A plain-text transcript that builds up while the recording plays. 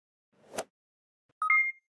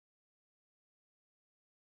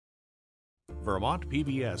Vermont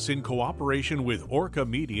PBS, in cooperation with Orca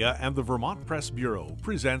Media and the Vermont Press Bureau,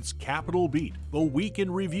 presents Capitol Beat, the Week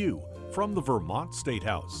in Review, from the Vermont State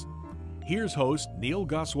House. Here's host Neal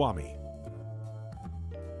Goswami.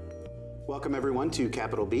 Welcome everyone to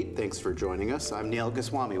Capitol Beat. Thanks for joining us. I'm Neal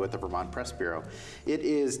Goswami with the Vermont Press Bureau. It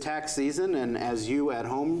is tax season, and as you at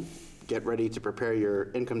home get ready to prepare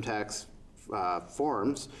your income tax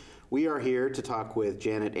forms, we are here to talk with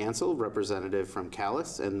Janet Ancel, representative from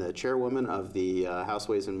Calais and the chairwoman of the House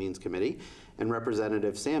Ways and Means Committee, and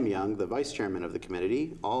Representative Sam Young, the vice chairman of the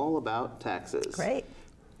committee, all about taxes. Great.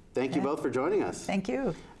 Thank you both for joining us. Thank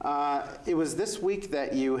you. It was this week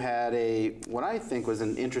that you had what I think was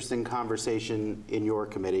an interesting conversation in your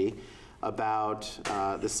committee about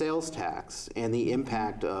the sales tax and the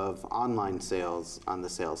impact of online sales on the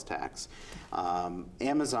sales tax.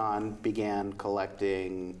 Amazon began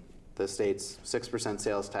collecting the state's 6%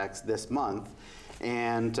 sales tax this month,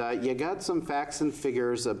 and you got some facts and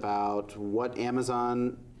figures about what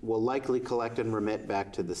Amazon will likely collect and remit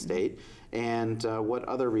back to the state, and what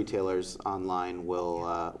other retailers online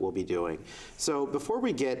will be doing. So before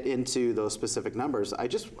we get into those specific numbers, I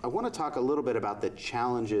want to talk a little bit about the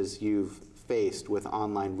challenges you've faced with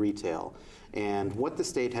online retail and what the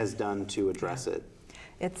state has done to address it.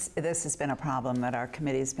 This has been a problem that our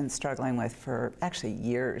committee's been struggling with for actually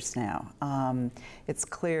years now. It's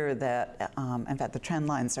clear that, in fact, the trend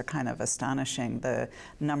lines are kind of astonishing. The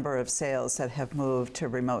number of sales that have moved to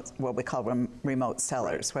what we call remote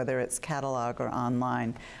sellers, whether it's catalog or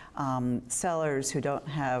online. Sellers who don't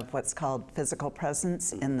have what's called physical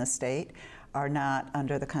presence in the state are not,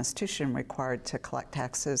 under the Constitution, required to collect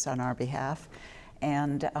taxes on our behalf.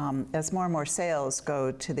 And as more and more sales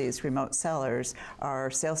go to these remote sellers,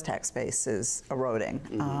 our sales tax base is eroding.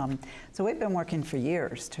 So we've been working for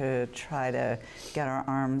years to try to get our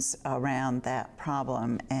arms around that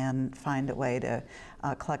problem and find a way to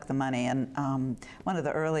collect the money. And one of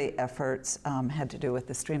the early efforts had to do with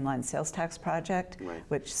the Streamlined Sales Tax Project,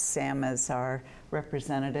 which Sam is our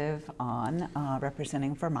representative on,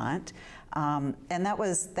 representing Vermont. And that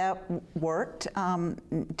worked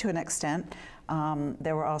to an extent.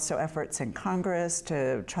 There were also efforts in Congress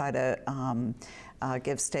to try to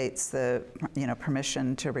give states the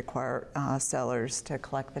permission to require sellers to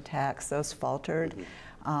collect the tax. Those faltered.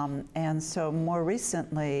 And so more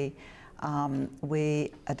recently,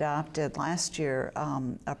 we adopted last year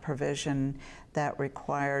a provision that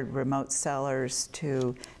required remote sellers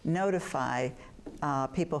to notify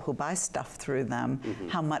people who buy stuff through them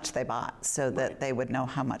how much they bought, so that they would know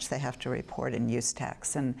how much they have to report in use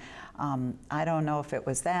tax. And I don't know if it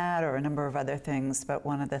was that or a number of other things, but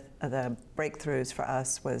one of the breakthroughs for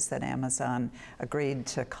us was that Amazon agreed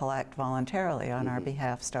to collect voluntarily on our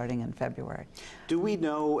behalf starting in February. Do we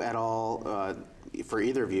know at all, for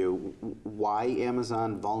either of you, why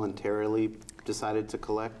Amazon voluntarily decided to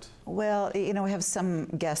collect? Well, we have some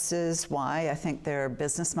guesses why. I think their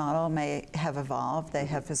business model may have evolved. They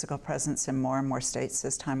have physical presence in more and more states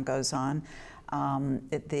as time goes on.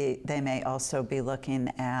 They may also be looking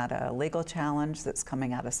at a legal challenge that's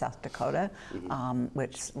coming out of South Dakota,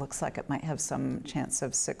 which looks like it might have some chance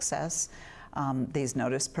of success. These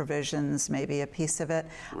notice provisions may be a piece of it.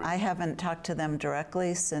 I haven't talked to them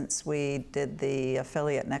directly since we did the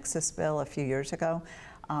affiliate nexus bill a few years ago.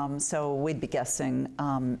 So we'd be guessing,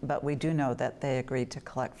 but we do know that they agreed to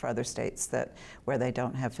collect for other states where they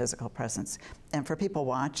don't have physical presence. And for people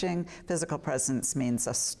watching, physical presence means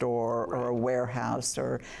a store or a warehouse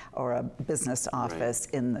or a business office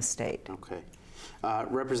in the state. Okay.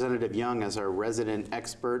 Representative Young, as our resident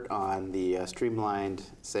expert on the Streamlined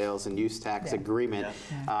Sales and Use Tax Agreement,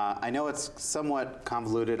 I know it's somewhat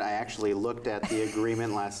convoluted. I actually looked at the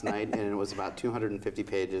agreement last night, and it was about 250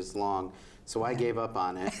 pages long. So I gave up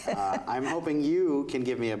on it. I'm hoping you can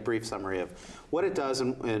give me a brief summary of what it does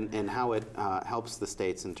and how it helps the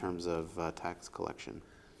states in terms of tax collection.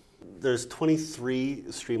 There's 23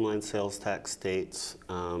 streamlined sales tax states,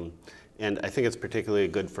 and I think it's particularly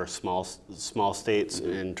good for small states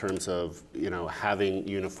in terms of having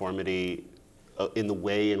uniformity in the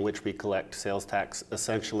way in which we collect sales tax.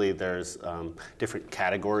 Essentially, there's different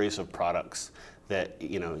categories of products that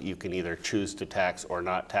you can either choose to tax or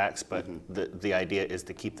not tax, but the idea is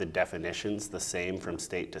to keep the definitions the same from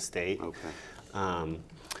state to state. Okay.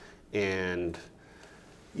 And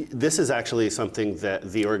this is actually something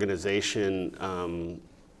that the organization,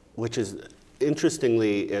 which is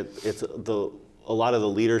interestingly, a lot of the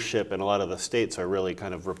leadership and a lot of the states are really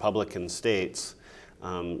kind of Republican states.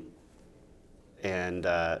 But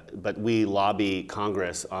we lobby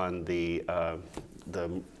Congress on the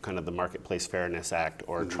the kind of the Marketplace Fairness Act,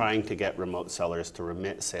 or trying to get remote sellers to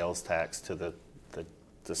remit sales tax to the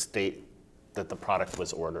state that the product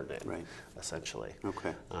was ordered in, right, essentially.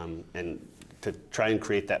 Okay. And to try and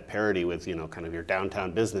create that parity with, you know, kind of your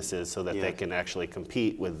downtown businesses, so that Yeah. they can actually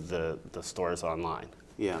compete with the stores online.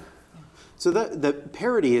 Yeah. So the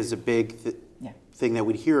parity is a big thing that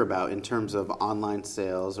we'd hear about in terms of online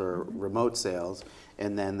sales or remote sales,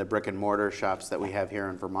 and then the brick and mortar shops that we have here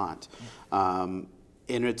in Vermont. And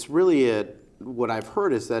it's really what I've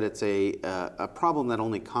heard is that it's a problem that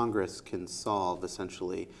only Congress can solve,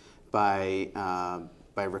 essentially, by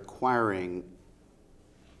requiring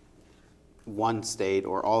one state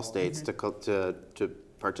or all states to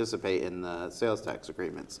participate in the sales tax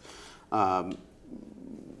agreements.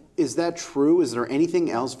 Is that true? Is there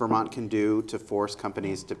anything else Vermont can do to force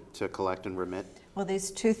companies to collect and remit? Well,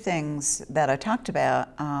 these two things that I talked about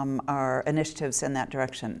are initiatives in that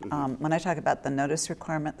direction. When I talk about the notice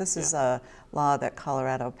requirement, this is a law that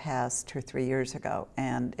Colorado passed 2 or 3 years ago,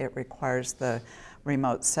 and it requires the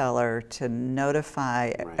remote seller to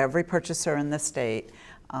notify every purchaser in the state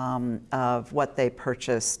of what they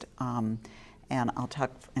purchased, and I'll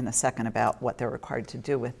talk in a second about what they're required to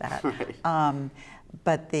do with that.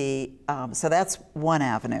 But so that's one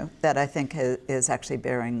avenue that I think is actually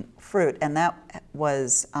bearing fruit, and that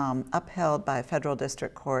was upheld by a federal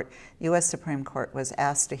district court. U.S. Supreme Court was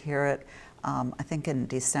asked to hear it, I think in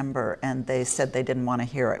December, and they said they didn't want to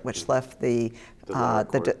hear it, which left the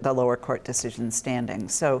lower court decision standing.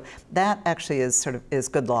 So that actually is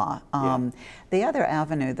good law. The other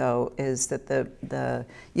avenue, though, is that the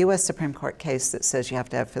U.S. Supreme Court case that says you have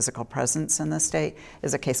to have physical presence in the state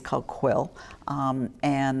is a case called Quill.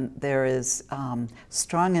 And there is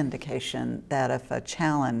strong indication that if a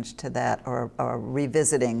challenge to that or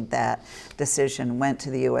revisiting that decision went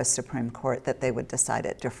to the U.S. Supreme Court, that they would decide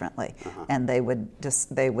it differently. And they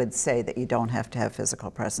would say that you don't have to have physical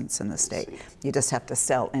presence in the state. You just have to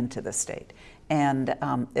sell into the state. And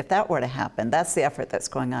if that were to happen, that's the effort that's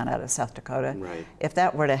going on out of South Dakota. Right. If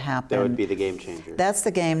that were to happen, that would be the game changer. That's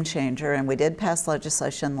the game changer. And we did pass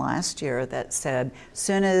legislation last year that said,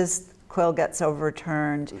 soon as Quill gets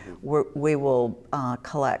overturned, we will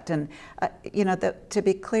collect. And you know, to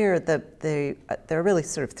be clear, there are really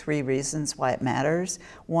sort of 3 reasons why it matters.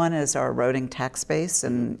 One is our eroding tax base,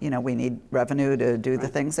 and you know, we need revenue to do the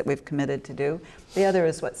things that we've committed to do. The other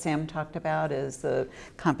is what Sam talked about, is the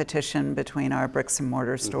competition between our bricks and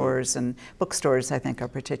mortar stores, and bookstores, I think, are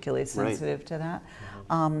particularly sensitive to that.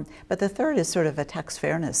 But the third is sort of a tax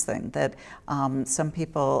fairness thing, that some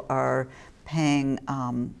people are paying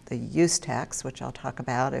the use tax, which I'll talk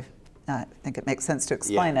about if I think it makes sense to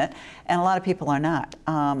explain it, and a lot of people are not.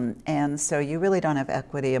 And so you really don't have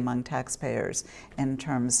equity among taxpayers in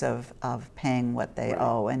terms of paying what they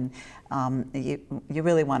owe. And you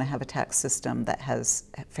really want to have a tax system that has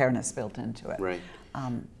fairness built into it. Right.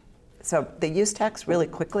 So the use tax, really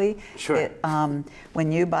quickly,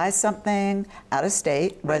 when you buy something out of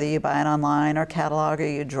state, whether you buy it online or catalog, or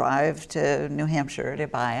you drive to New Hampshire to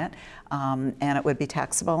buy it, and it would be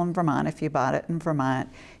taxable in Vermont if you bought it in Vermont.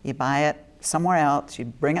 You buy it somewhere else, you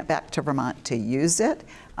bring it back to Vermont to use it,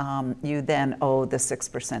 you then owe the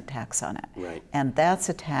 6% tax on it. Right. And that's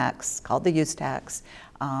a tax called the use tax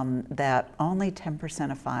that only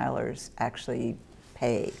 10% of filers actually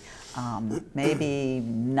pay. Maybe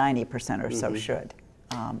 90% or so should.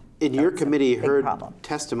 And your committee heard problem.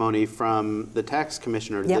 testimony from the tax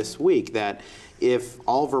commissioner this week that if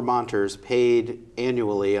all Vermonters paid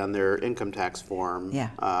annually on their income tax form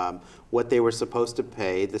what they were supposed to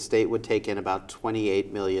pay, the state would take in about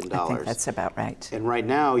 $28 million. I think that's about right. And right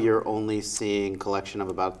now, you're only seeing collection of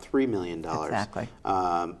about $3 million. Exactly.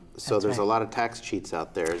 So there's a lot of tax cheats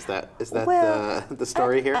out there. Is that Well, the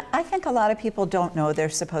story here? I think a lot of people don't know they're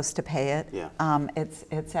supposed to pay it. Yeah.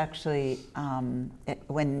 It's actually,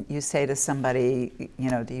 when you say to somebody,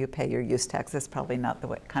 you know, do you pay your use tax? That's probably not the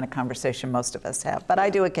kind of conversation most of us have, but I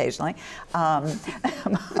do occasionally.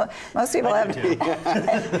 Most people have.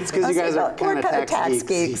 It's because you guys are kind of tax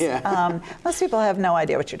geeks. Yeah. Most people have no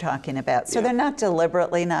idea what you're talking about, so they're not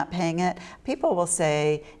deliberately not paying it. People will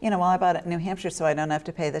say, you know, well, I bought it in New Hampshire, so I don't have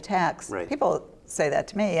to pay the tax. Right. People say that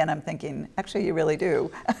to me, and I'm thinking, actually, you really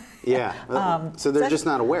do. Yeah. So they're just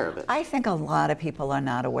not aware of it. I think a lot of people are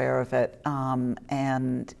not aware of it,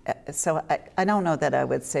 and so I don't know that I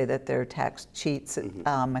would say that they're tax cheats.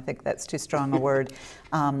 I think that's too strong a word,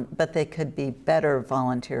 but they could be better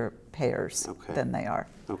volunteer payers than they are.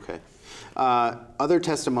 Okay. Other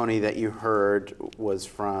testimony that you heard was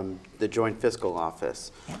from the Joint Fiscal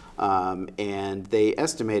Office, and they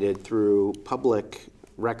estimated through public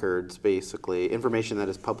records, basically, information that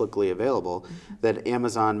is publicly available, that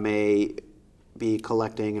Amazon may be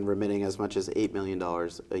collecting and remitting as much as $8 million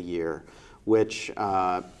a year, which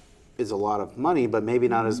is a lot of money, but maybe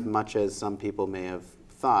not as much as some people may have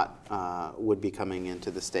thought would be coming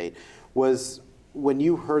into the state. When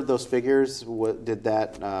you heard those figures, did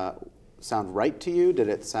that sound right to you? Did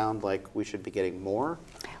it sound like we should be getting more?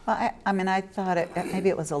 Well, I mean, I thought maybe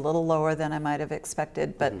it was a little lower than I might have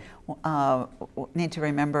expected, but need to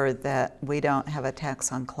remember that we don't have a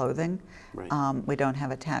tax on clothing. Right. We don't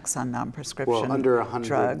have a tax on non-prescription drugs. Well, under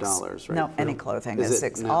 $100, right? No, any clothing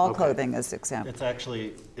all clothing is exempt. It's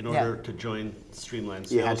actually, in order to join streamlined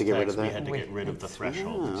sales you had to get rid of that? we had to get rid of the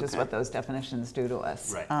threshold. Which is what those definitions do to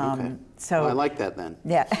us. Right. Okay. So well, I like that then.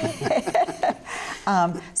 Yeah.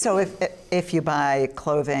 So if you buy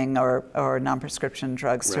clothing or non-prescription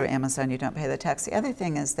drugs through Amazon, you don't pay the tax. The other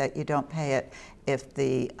thing is that you don't pay it if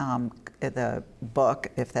the book,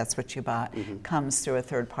 if that's what you bought, comes through a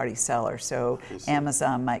third-party seller. So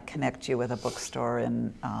Amazon might connect you with a bookstore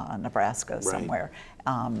in Nebraska somewhere,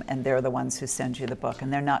 and they're the ones who send you the book,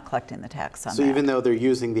 and they're not collecting the tax on that. So even though they're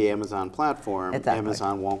using the Amazon platform,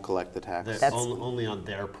 Amazon won't collect the tax? That's only on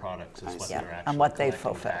their products is what they're actually on what they collecting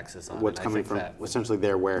fulfill. taxes on. What's coming from essentially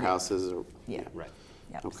their warehouses? Right.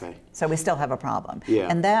 Yep. Okay. So we still have a problem. Yeah.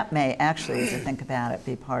 And that may actually, as you think about it,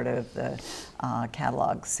 be part of the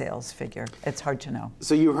catalog sales figure. It's hard to know.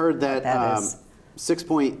 So you heard that, that is.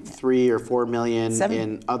 6.3 or 4 million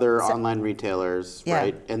in other online retailers,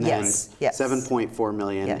 right? And then 7.4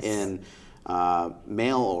 million in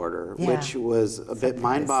mail order, which was a bit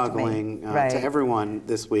mind-boggling to everyone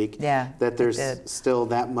this week, that there's still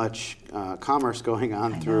that much commerce going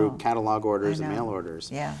on through catalog orders and mail orders.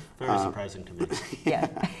 Yeah. Very surprising to me. Yeah.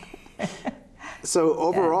 So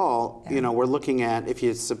overall, you know, we're looking at, if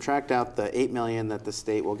you subtract out the $8 million that the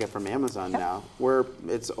state will get from Amazon now,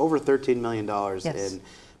 it's over $13 million in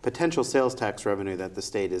potential sales tax revenue that the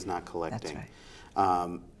state is not collecting.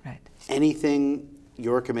 That's right. Anything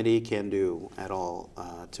your committee can do at all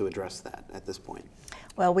to address that at this point?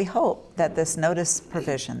 Well, we hope that this notice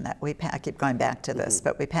provision that I keep going back to this,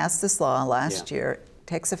 but we passed this law last year,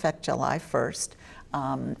 takes effect July 1st.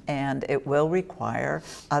 And it will require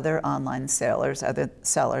other online sellers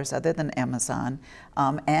other than Amazon,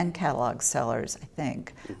 and catalog sellers, I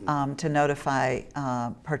think, to notify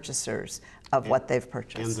purchasers of what they've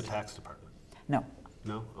purchased. And the tax department? No.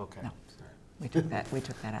 No? Okay. No. We took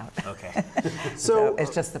that out. Okay. So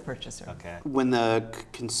it's just the purchaser. Okay. When the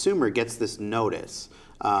consumer gets this notice,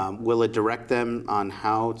 will it direct them on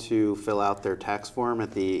how to fill out their tax form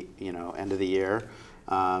at the end of the year?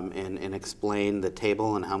 And explain the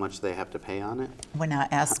table and how much they have to pay on it? We're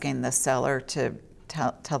not asking the seller to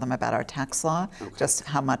tell them about our tax law, just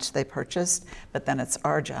how much they purchased, but then it's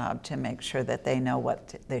our job to make sure that they know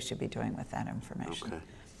what they should be doing with that information. Okay.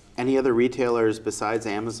 Any other retailers besides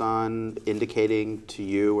Amazon indicating to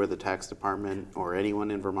you or the tax department or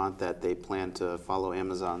anyone in Vermont that they plan to follow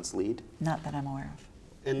Amazon's lead? Not that I'm aware of.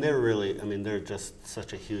 And they're really, I mean, they're just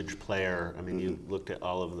such a huge player. I mean, you looked at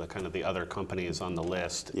all of the other companies on the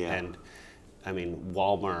list, and I mean,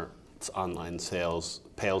 Walmart's online sales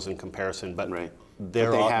pales in comparison, but they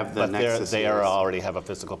already have a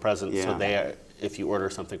physical presence, so they are, if you order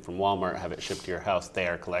something from Walmart, have it shipped to your house, they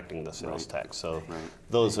are collecting the sales tax. So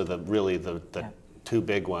those are really the two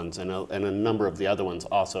big ones, and a number of the other ones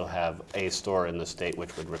also have a store in the state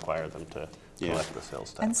which would require them to collect the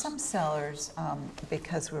sales tax. And some sellers,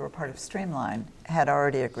 because we were part of Streamline, had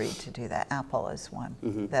already agreed to do that. Apple is one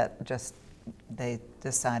that they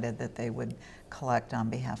decided that they would collect on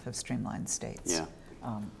behalf of Streamline states,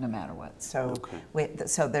 no matter what. So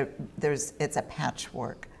it's a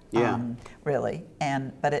patchwork, really.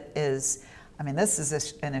 But it is, I mean, this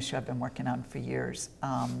is an issue I've been working on for years.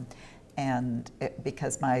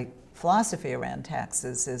 Because my philosophy around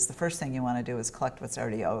taxes is the first thing you want to do is collect what's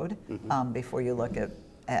already owed before you look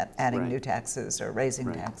at adding new taxes or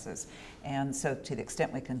raising taxes. And so to the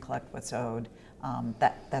extent we can collect what's owed,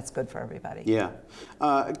 that's good for everybody. Yeah.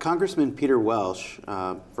 Congressman Peter Welch,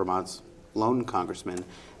 Vermont's lone congressman,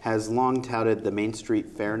 has long touted the Main Street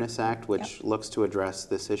Fairness Act, which looks to address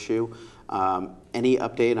this issue. Any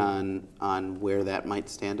update on where that might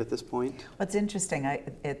stand at this point? What's interesting,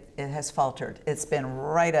 it has faltered. It's been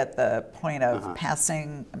right at the point of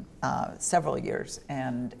passing several years,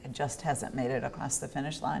 and it just hasn't made it across the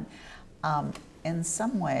finish line. In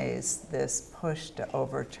some ways, this push to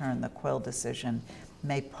overturn the Quill decision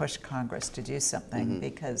may push Congress to do something,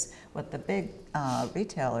 because what the big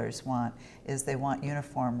retailers want is they want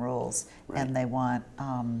uniform rules, and they want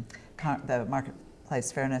the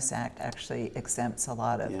Marketplace Fairness Act actually exempts a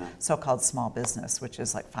lot of so-called small business, which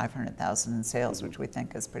is like 500,000 in sales, which we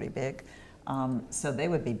think is pretty big. So they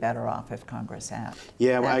would be better off if Congress acted.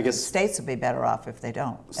 Yeah, well, I guess states would be better off if they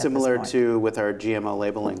don't. Similar to with our GMO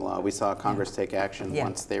labeling law, we saw Congress take action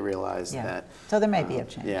once they realized that. So there may be a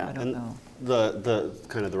change. Yeah. I don't know. The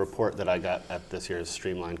kind of the report that I got at this year's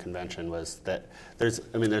Streamline Convention was that there's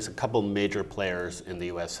a couple major players in the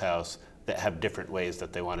U.S. House that have different ways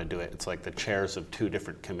that they want to do it. It's like the chairs of two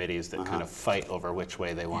different committees that kind of fight over which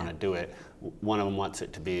way they want to do it. One of them wants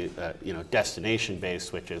it to be,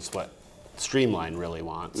 destination-based, which is what Streamline really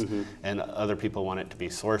wants, and other people want it to be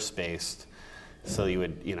source-based. So you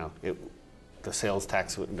would, the sales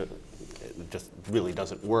tax it just really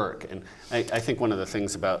doesn't work. And I think one of the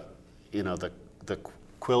things about, the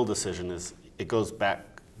Quill decision is it goes back.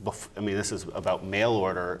 This is about mail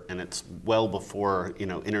order, and it's well before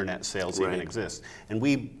internet sales even exist. And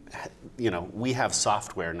we have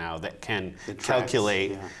software now that can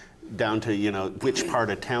calculate down to which part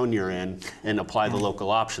of town you're in and apply the local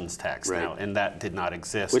options tax now, and that did not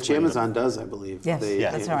exist. Which Amazon does, I believe. Yes,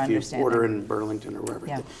 that's our understanding. If you order in Burlington or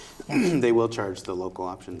wherever, they will charge the local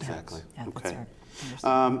options tax. Yeah, okay. That's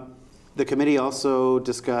our The committee also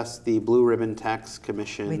discussed the Blue Ribbon Tax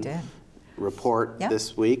Commission report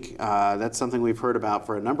this week. That's something we've heard about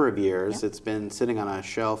for a number of years. It's been sitting on a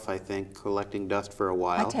shelf, I think, collecting dust for a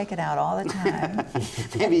while. I take it out all the time.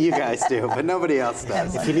 Maybe you guys do, but nobody else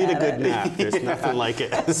does. If you need a good nap, there's nothing like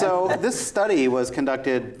it. So this study was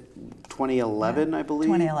conducted 2011, I believe.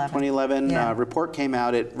 2011. Report came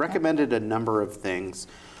out. It recommended a number of things.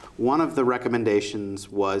 One of the recommendations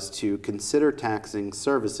was to consider taxing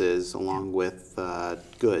services along with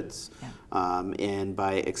goods. And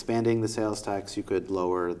by expanding the sales tax, you could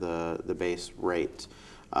lower the base rate.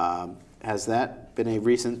 Has that been a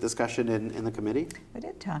recent discussion in the committee? We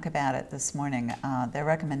did talk about it this morning. Their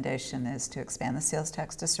recommendation is to expand the sales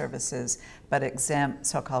tax to services, but exempt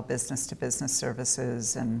so-called business-to-business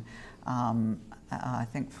services and I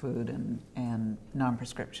think food and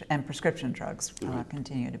non-prescription and prescription drugs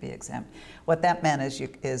continue to be exempt. What that meant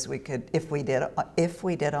is we could, if we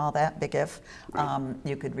did all that, big if,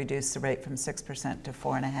 you could reduce the rate from 6% to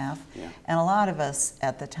 4.5%. And a lot of us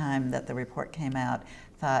at the time that the report came out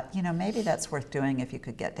thought, maybe that's worth doing if you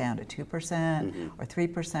could get down to 2% or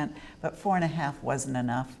 3%, but 4.5% wasn't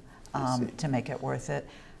enough to make it worth it.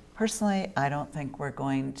 Personally, I don't think we're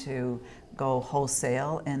going to go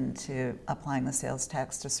wholesale into applying the sales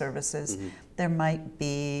tax to services. There might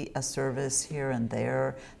be a service here and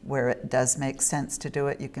there where it does make sense to do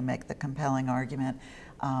it. You can make the compelling argument.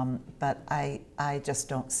 But I just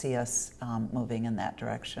don't see us moving in that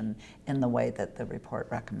direction in the way that the report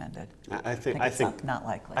recommended. I think it's not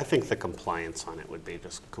likely. I think the compliance on it would be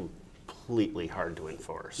just completely hard to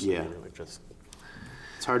enforce. Yeah. It would just,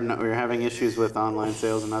 it's hard enough. We're having issues with online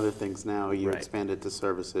sales and other things now. You expand it to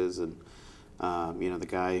services, and the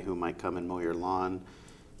guy who might come and mow your lawn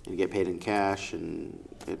and get paid in cash, and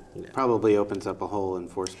it probably opens up a whole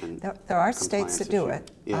enforcement. There are states that do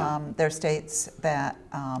it. There are states that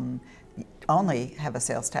only have a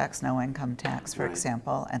sales tax, no income tax, for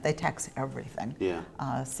example, and they tax everything.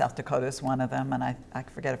 South Dakota is one of them, and I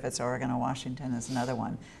forget if it's Oregon or Washington is another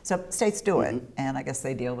one. So states do it, and I guess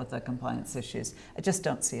they deal with the compliance issues. I just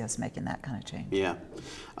don't see us making that kind of change.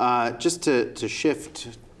 Just to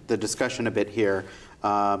shift the discussion a bit here,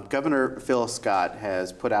 Governor Phil Scott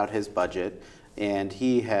has put out his budget, and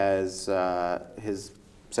he has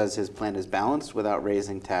says his plan is balanced without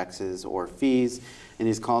raising taxes or fees, and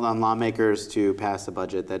he's called on lawmakers to pass a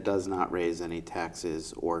budget that does not raise any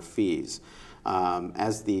taxes or fees.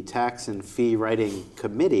 As the Tax and Fee Writing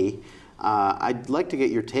Committee, I'd like to get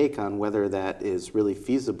your take on whether that is really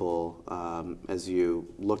feasible as you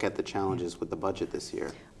look at the challenges with the budget this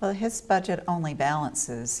year. Well, his budget only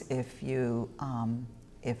balances if you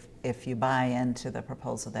buy into the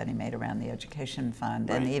proposal that he made around the education fund,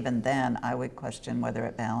 and even then, I would question whether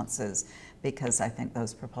it balances, because I think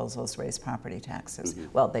those proposals raise property taxes.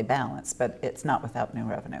 Well, they balance, but it's not without new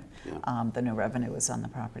revenue. The new revenue is on the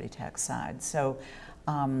property tax side. So.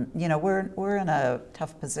 We're in a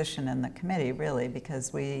tough position in the committee, really,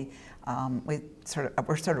 because we're sort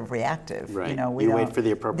of reactive. Right. We wait for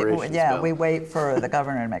the appropriations bill. We wait for the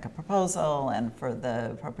governor to make a proposal and for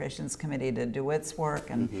the appropriations committee to do its work,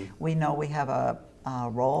 and we know we have a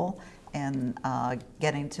role in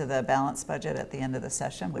getting to the balanced budget at the end of the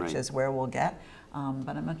session, which is where we'll get.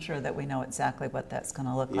 But I'm not sure that we know exactly what that's going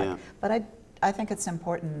to look like. But I think it's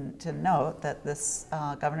important to note that this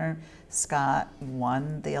Governor Scott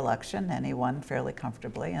won the election, and he won fairly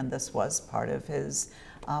comfortably, and this was part of his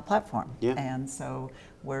platform. Yeah. And so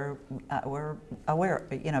we're aware,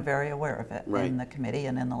 very aware of it in the committee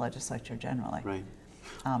and in the legislature generally. Right.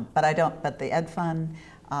 But the Ed Fund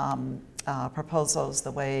proposals,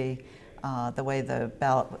 the way the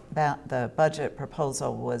budget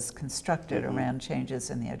proposal was constructed around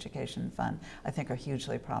changes in the education fund, I think are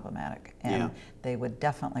hugely problematic, and they would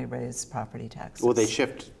definitely raise property taxes. Well, they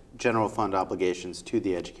shift general fund obligations to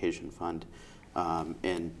the education fund,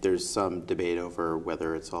 and there's some debate over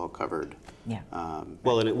whether it's all covered. Yeah.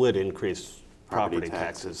 Well, and it would increase Property property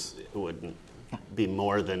taxes. It wouldn't be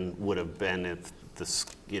more than would have been if this,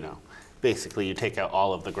 basically you take out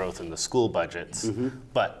all of the growth in the school budgets,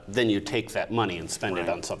 but then you take that money and spend it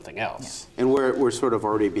on something else. And we're sort of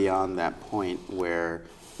already beyond that point where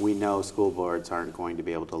we know school boards aren't going to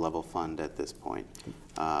be able to level fund at this point.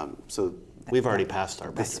 So we've already passed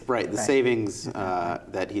our budget. the savings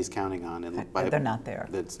that he's counting on, and they're not there.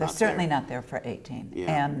 They're certainly not there for 18.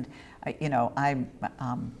 Yeah. And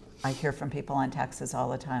I hear from people on taxes all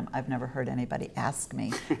the time. I've never heard anybody ask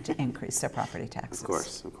me to increase their property taxes. Of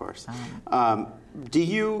course.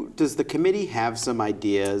 Does the committee have some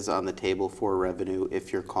ideas on the table for revenue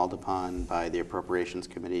if you're called upon by the Appropriations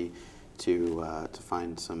Committee to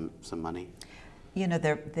find some money?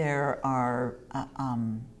 There are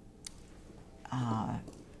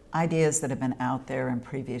ideas that have been out there in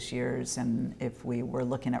previous years, and if we were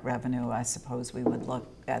looking at revenue, I suppose we would look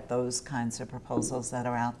at those kinds of proposals that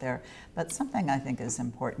are out there. But something I think is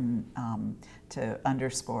important to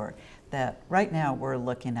underscore, that right now we're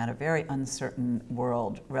looking at a very uncertain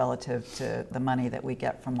world relative to the money that we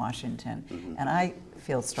get from Washington. And I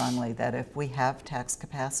feel strongly that if we have tax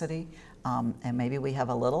capacity, and maybe we have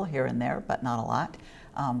a little here and there, but not a lot,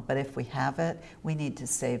 but if we have it, we need to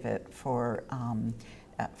save it for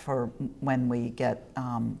when we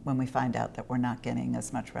find out that we're not getting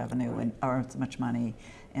as much revenue or as much money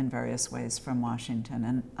in various ways from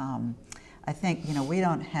Washington. And I think we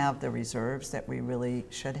don't have the reserves that we really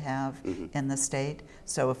should have in the state.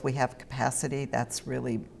 So if we have capacity, that's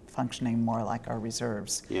really functioning more like our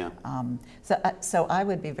reserves. Yeah. So I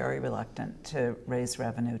would be very reluctant to raise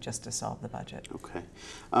revenue just to solve the budget. Okay.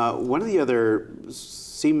 One of the other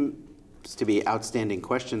seems to be outstanding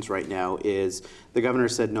questions right now is the governor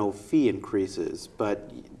said no fee increases,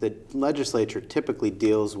 but the legislature typically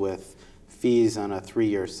deals with fees on a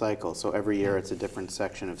 3-year cycle. So every year it's a different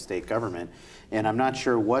section of state government. And I'm not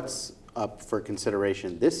sure what's up for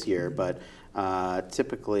consideration this year, but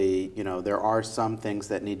typically, there are some things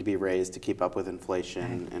that need to be raised to keep up with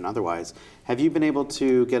inflation and otherwise. Have you been able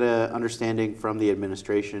to get an understanding from the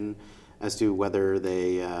administration as to whether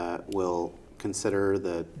they will consider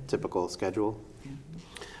the typical schedule?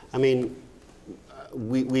 I mean,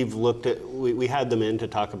 we've looked at, we had them in to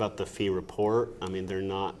talk about the fee report. I mean, they're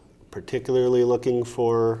not particularly looking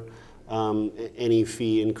for any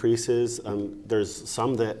fee increases. There's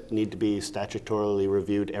some that need to be statutorily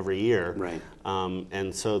reviewed every year. Right.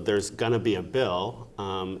 And so there's going to be a bill,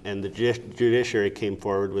 and the judiciary came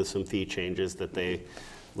forward with some fee changes that they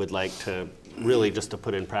would like to really just to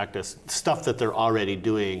put in practice stuff that they're already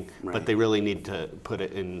doing, but they really need to put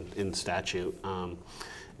it in statute. But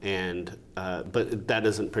that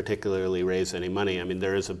doesn't particularly raise any money. I mean,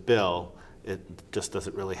 there is a bill. It just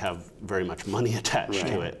doesn't really have very much money attached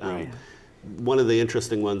to it. One of the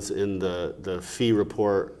interesting ones in the fee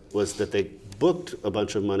report was that they booked a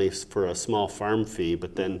bunch of money for a small farm fee,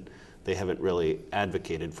 but then they haven't really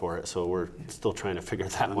advocated for it, so we're still trying to figure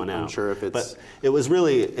that one out. I'm sure if it's... But it was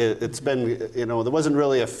really, it's been, there wasn't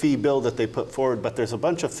really a fee bill that they put forward, but there's a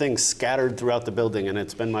bunch of things scattered throughout the building, and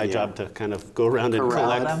it's been my job to kind of go around and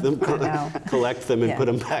collect them and put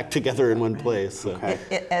them back together in one place. So.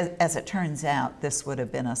 As it turns out, this would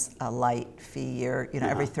have been a light fee year.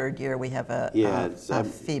 Every third year we have a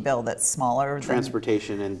fee bill that's smaller.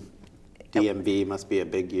 Transportation and DMV must be a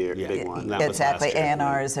big year, big one. Exactly,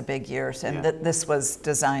 A&R is a big year, and this was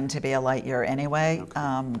designed to be a light year anyway,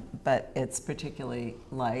 but it's particularly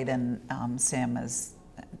light, and Sam is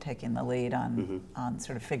taking the lead on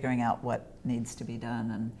sort of figuring out what needs to be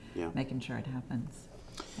done and making sure it happens.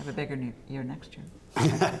 Have a bigger year next year.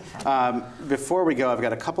 Before we go, I've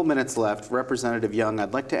got a couple minutes left. Representative Young,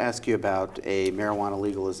 I'd like to ask you about a marijuana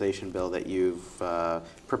legalization bill that you've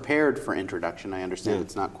prepared for introduction. I understand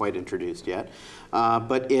it's not quite introduced yet,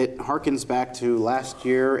 but it harkens back to last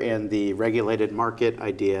year and the regulated market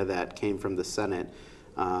idea that came from the Senate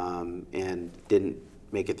and didn't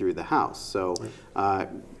make it through the House. So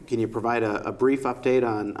can you provide a brief update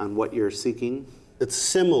on what you're seeking? it's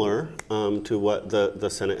similar to what the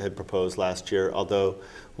Senate had proposed last year, although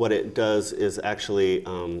what it does is actually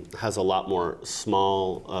has a lot more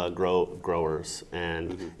small growers,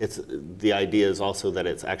 and the idea is also that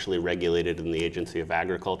it's actually regulated in the Agency of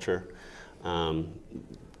Agriculture.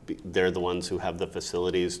 They're the ones who have the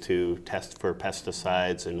facilities to test for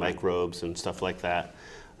pesticides and microbes and stuff like that.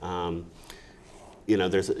 You know,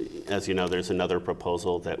 as you know, there's another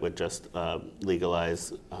proposal that would just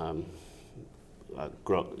legalize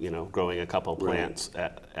growing a couple plants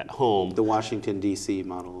at home. The Washington, D.C.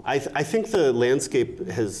 model. I think the landscape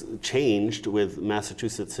has changed with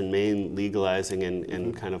Massachusetts and Maine legalizing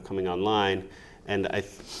and kind of coming online. And I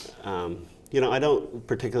don't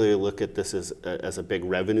particularly look at this as a big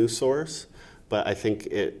revenue source, but I think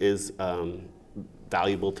it is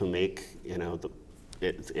valuable to make,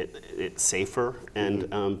 it's safer,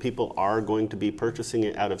 and people are going to be purchasing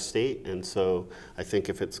it out of state. And so I think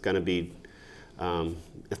if it's going to be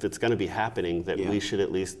happening, that we should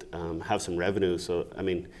at least have some revenue. So, I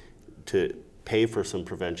mean, to pay for some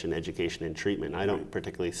prevention, education, and treatment. I don't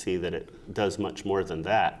particularly see that it does much more than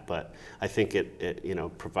that, but I think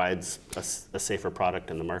it provides a safer product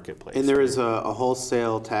in the marketplace. And there is a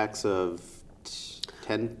wholesale tax of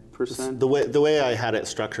 10%? The way I had it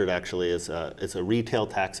structured actually is a retail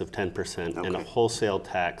tax of 10% and a wholesale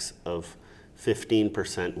tax of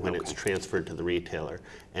 15% when it's transferred to the retailer,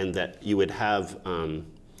 and that you would have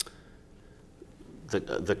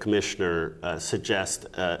the commissioner suggest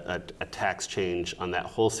a tax change on that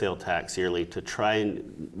wholesale tax yearly to try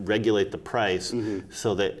and regulate the price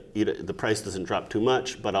so that the price doesn't drop too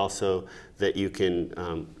much, but also that you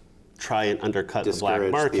can try and undercut the black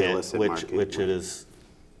market, which it is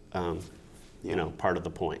part of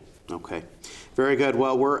the point. Okay. Very good.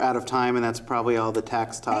 Well, we're out of time, and that's probably all the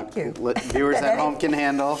tax talk viewers at home can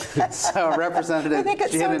handle. So, Representative I think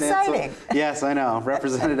it's Janet so exciting. Ancel, yes, I know.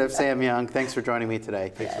 Representative Sam Young, thanks for joining me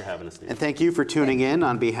today. Thanks for having us, Neal. And thank you for tuning in.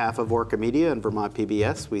 On behalf of Orca Media and Vermont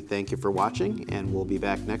PBS, we thank you for watching, and we'll be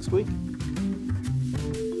back next week.